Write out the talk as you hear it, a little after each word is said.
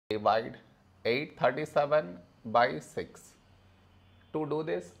Divide 837 by 6. To do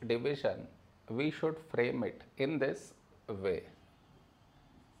this division, we should frame it in this way.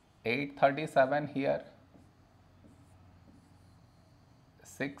 837 here,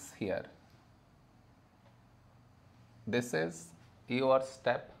 6 here. This is your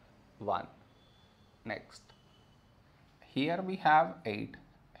step 1. Next, here we have 8,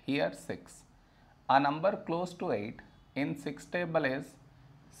 here 6. A number close to 8 in 6 table is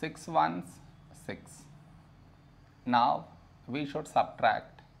 6 ones 6. Now we should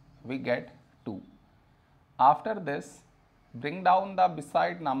subtract, we get 2. After this, bring down the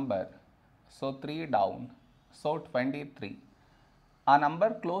beside number, so 3 down, so 23. A number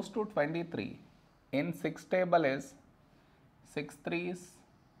close to 23 in 6 table is 6 3s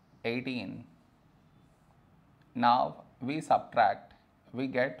 18. Now we subtract, we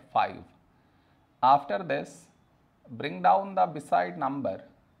get 5. After this, bring down the beside number,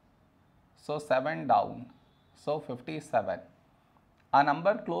 so 7 down, so 57. A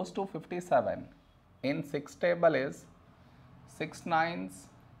number close to 57 in 6 table is 6 9s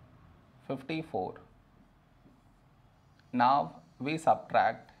 54. Now we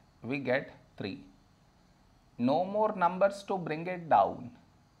subtract, we get 3. No more numbers to bring it down,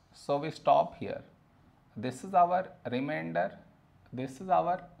 so we stop here. This is our remainder, this is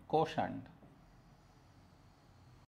our quotient.